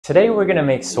Today we're gonna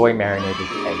make soy marinated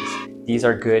eggs. These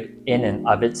are good in and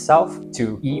of itself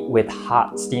to eat with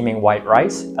hot steaming white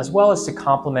rice, as well as to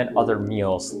complement other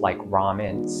meals like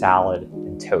ramen, salad,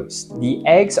 and toast. The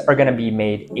eggs are gonna be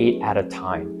made 8 at a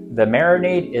time. The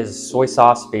marinade is soy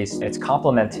sauce based. It's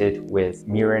complemented with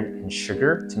mirin and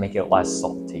sugar to make it less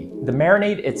salty. The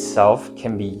marinade itself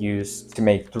can be used to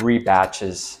make 3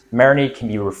 batches. Marinade can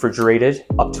be refrigerated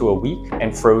up to a week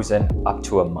and frozen up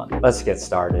to a month. Let's get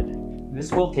started.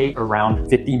 This will take around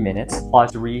 50 minutes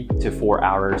plus 3 to 4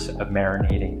 hours of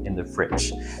marinating in the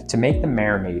fridge. To make the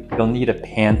marinade, you'll need a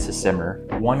pan to simmer,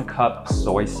 1 cup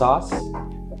soy sauce,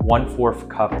 1/4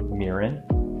 cup mirin,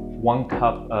 1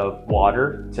 cup of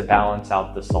water to balance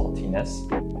out the saltiness,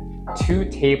 2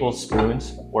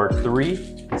 tablespoons or 3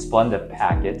 Splenda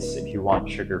packets if you want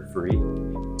sugar-free,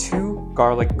 2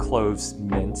 garlic cloves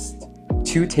minced,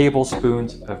 2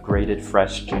 tablespoons of grated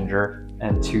fresh ginger,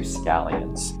 and 2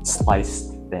 scallions,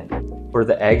 sliced thin. For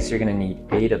the eggs, you're gonna need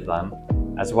 8 of them,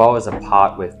 as well as a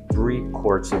pot with 3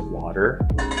 quarts of water.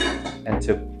 And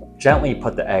to gently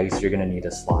put the eggs, you're gonna need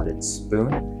a slotted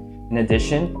spoon. In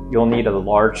addition, you'll need a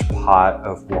large pot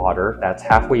of water that's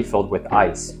halfway filled with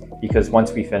ice, because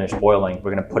once we finish boiling,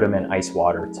 we're gonna put them in ice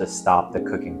water to stop the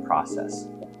cooking process.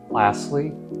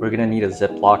 Lastly, we're gonna need a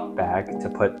Ziploc bag to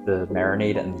put the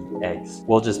marinade and the eggs.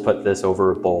 We'll just put this over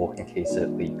a bowl in case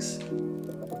it leaks.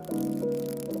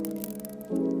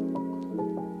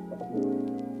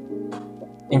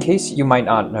 In case you might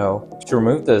not know, to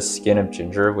remove the skin of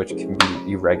ginger, which can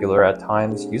be irregular at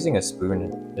times, using a spoon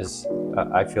is,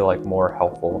 I feel like, more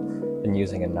helpful than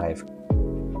using a knife.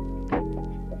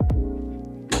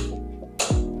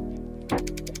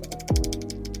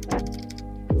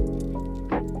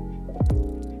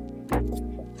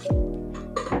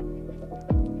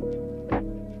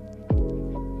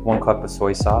 One cup of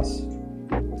soy sauce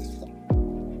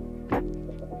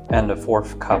and a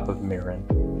 1/4 cup of mirin.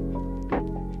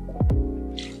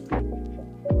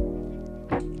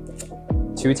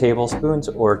 2 tablespoons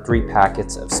or 3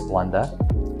 packets of Splenda.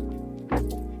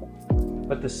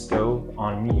 Put the stove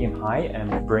on medium-high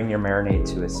and bring your marinade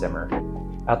to a simmer.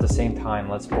 At the same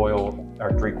time, let's boil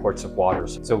our 3 quarts of water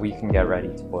so we can get ready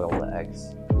to boil the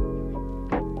eggs.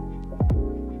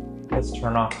 Let's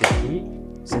turn off the heat.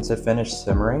 Since it finished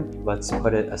simmering, let's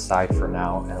put it aside for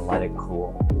now and let it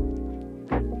cool.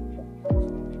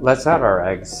 Let's add our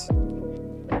eggs.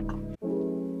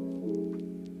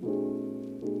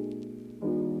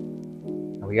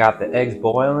 We got the eggs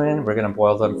boiling. We're gonna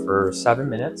boil them for 7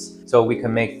 minutes so we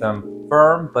can make them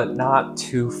firm, but not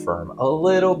too firm. A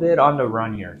little bit on the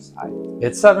runnier side.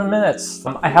 It's 7 minutes.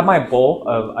 I have my bowl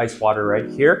of ice water right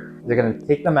here. They're gonna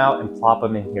take them out and plop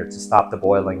them in here to stop the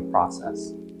boiling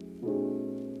process.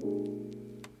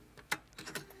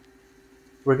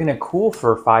 We're gonna cool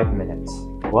for 5 minutes.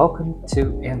 Welcome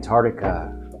to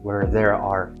Antarctica, where there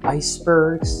are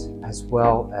icebergs as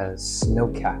well as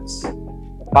snowcaps.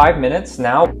 5 minutes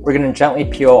now, we're gonna gently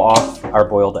peel off our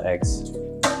boiled eggs.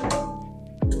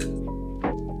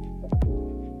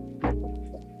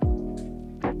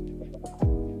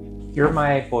 Here are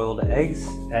my boiled eggs,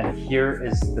 and here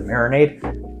is the marinade.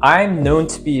 I'm known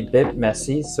to be a bit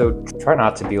messy, so try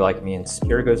not to be like me, and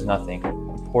here goes nothing.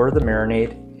 Pour the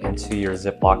marinade into your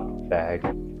Ziploc bag.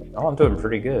 Oh, I'm doing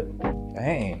pretty good.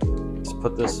 Dang. Let's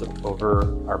put this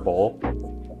over our bowl.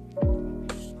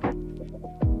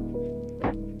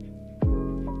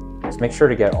 Just make sure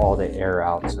to get all the air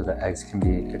out so the eggs can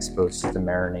be exposed to the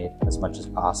marinade as much as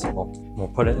possible. We'll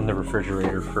put it in the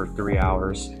refrigerator for 3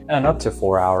 hours and up to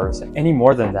 4 hours. Any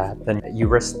more than that, then you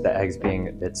risk the eggs being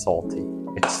a bit salty.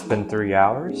 It's been 3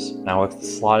 hours. Now with the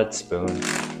slotted spoon,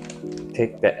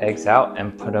 take the eggs out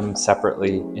and put them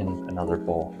separately in another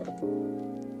bowl.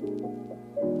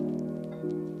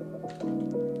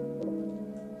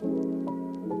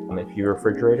 If you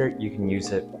refrigerate it, you can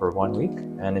use it for 1 week,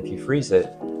 and if you freeze it,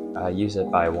 use it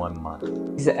by 1 month.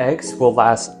 These eggs will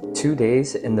last 2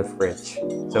 days in the fridge,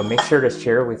 so make sure to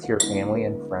share with your family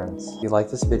and friends. If you like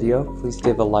this video, please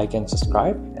give a like and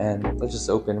subscribe, and let's just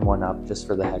open one up just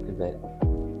for the heck of it.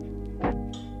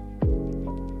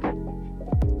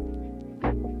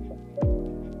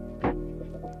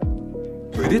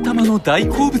 ぐでたまの大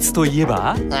好物といえ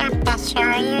ばやっぱ醤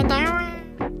油だわ。